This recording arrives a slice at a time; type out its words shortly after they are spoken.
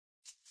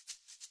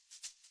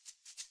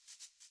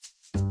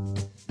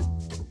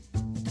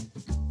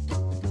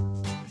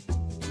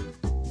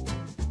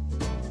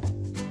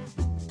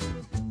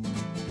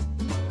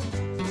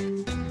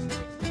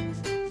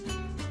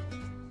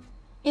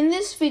In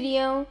this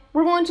video,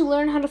 we're going to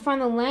learn how to find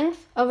the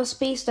length of a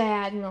space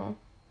diagonal.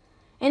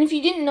 And if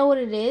you didn't know what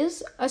it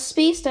is, a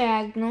space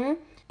diagonal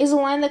is a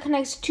line that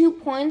connects two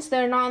points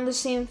that are not on the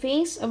same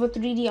face of a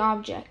 3D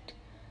object.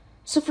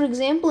 So for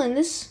example, in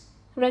this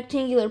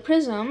rectangular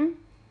prism,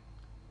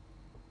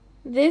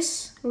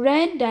 this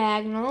red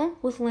diagonal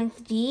with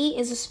length D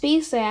is a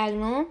space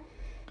diagonal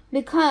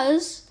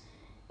because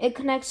it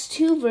connects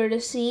two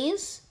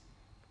vertices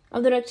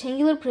of the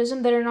rectangular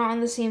prism that are not on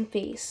the same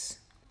face.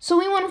 So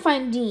we want to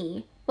find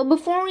D. But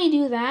before we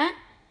do that,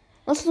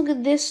 let's look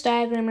at this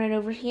diagram right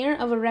over here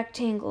of a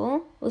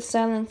rectangle with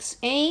side lengths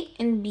A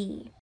and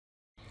B.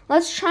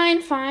 Let's try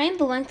and find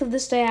the length of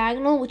this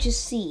diagonal, which is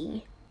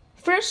C.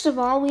 First of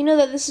all, we know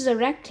that this is a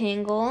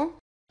rectangle,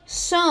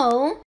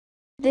 so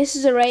this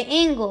is a right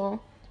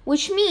angle,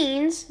 which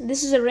means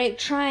this is a right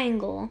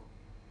triangle.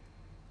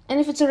 And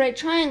if it's a right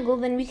triangle,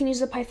 then we can use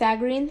the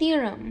Pythagorean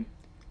theorem.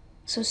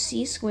 So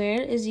C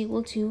squared is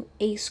equal to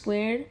A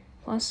squared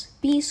plus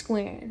B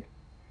squared.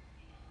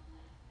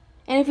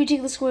 And if we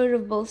take the square root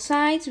of both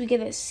sides, we get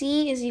that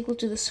C is equal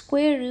to the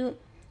square root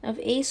of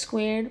A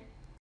squared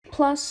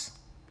plus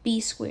B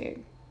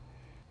squared.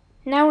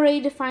 Now we're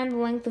ready to find the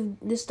length of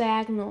this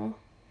diagonal.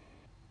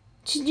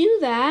 To do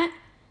that,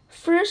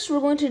 first we're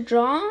going to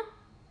draw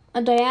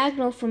a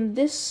diagonal from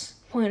this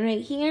point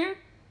right here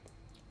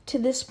to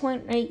this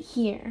point right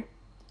here.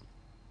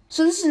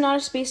 So this is not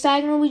a space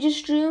diagonal we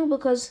just drew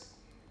because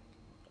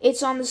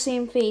it's on the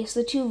same face.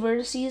 The two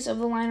vertices of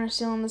the line are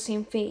still on the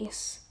same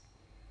face.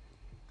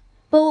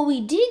 But what we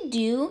did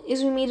do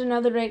is we made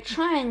another right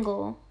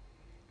triangle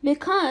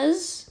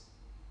because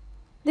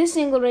this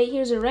angle right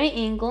here is a right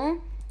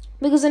angle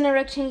because in a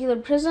rectangular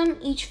prism,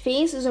 each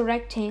face is a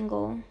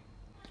rectangle.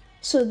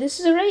 So this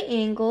is a right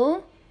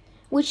angle,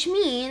 which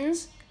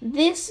means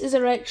this is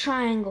a right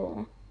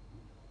triangle.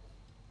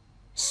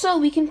 So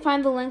we can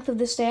find the length of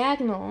this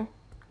diagonal,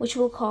 which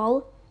we'll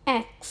call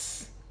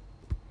x.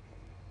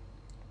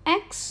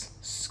 X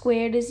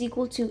squared is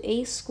equal to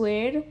A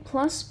squared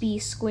plus B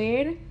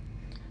squared.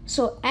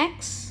 So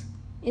x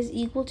is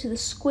equal to the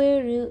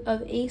square root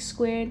of A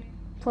squared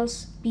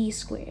plus B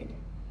squared.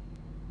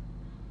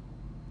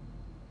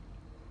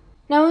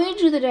 Now when we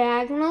drew the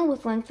diagonal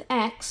with length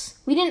x,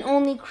 we didn't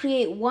only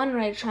create one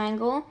right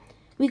triangle,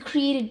 we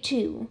created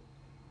two.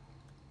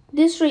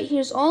 This right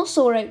here is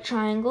also a right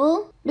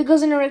triangle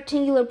because in a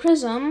rectangular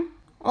prism,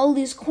 all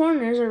these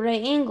corners are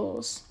right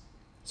angles.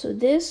 So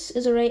this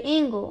is a right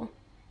angle,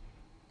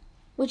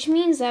 which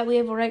means that we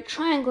have a right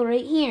triangle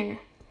right here.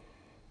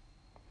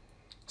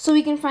 So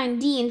we can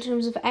find D in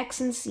terms of x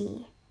and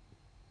c.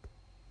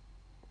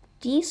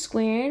 D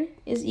squared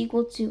is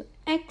equal to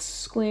x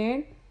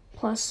squared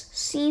plus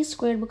c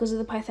squared because of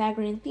the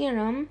Pythagorean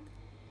theorem.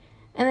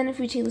 And then if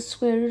we take the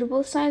square root of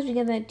both sides, we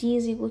get that D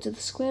is equal to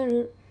the square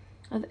root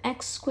of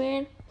x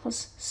squared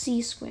plus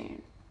c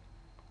squared.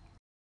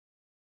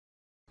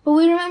 But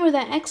we remember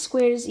that x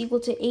squared is equal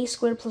to a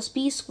squared plus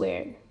b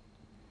squared.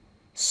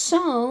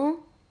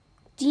 So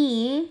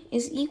D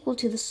is equal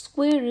to the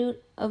square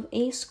root of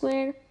a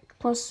squared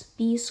plus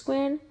b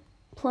squared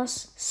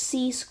plus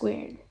c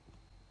squared.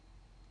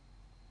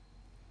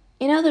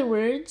 In other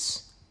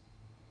words,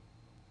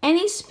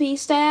 any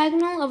space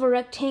diagonal of a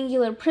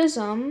rectangular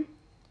prism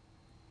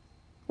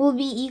will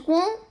be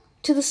equal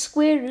to the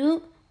square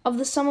root of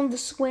the sum of the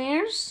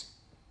squares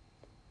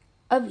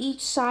of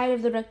each side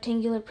of the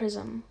rectangular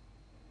prism.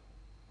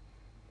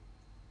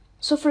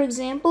 So for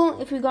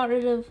example, if we got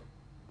rid of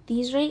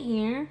these right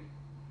here,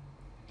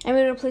 and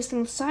we replace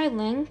them with side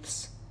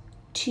lengths,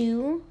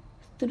 2,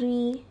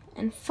 3,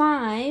 and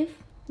 5,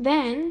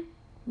 then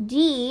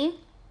D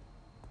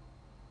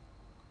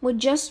would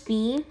just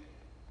be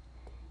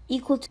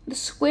equal to the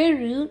square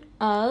root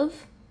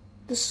of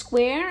the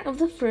square of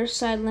the first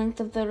side length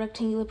of the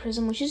rectangular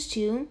prism, which is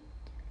 2,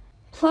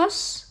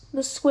 plus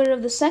the square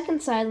of the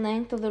second side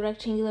length of the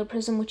rectangular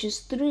prism, which is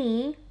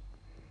 3,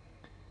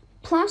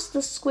 plus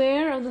the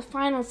square of the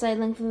final side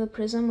length of the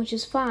prism, which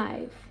is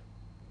 5.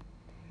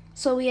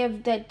 So we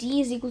have that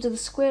D is equal to the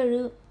square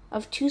root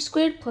of 2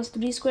 squared plus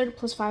 3 squared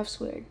plus 5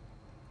 squared.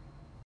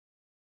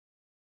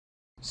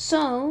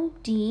 So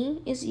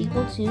D is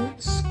equal to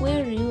the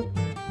square root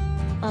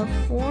of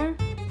 4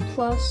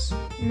 plus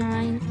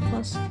 9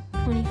 plus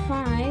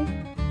 25.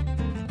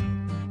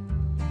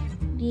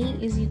 D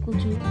is equal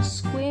to the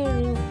square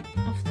root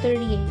of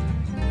 38.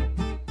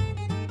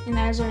 And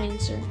that is our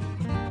answer.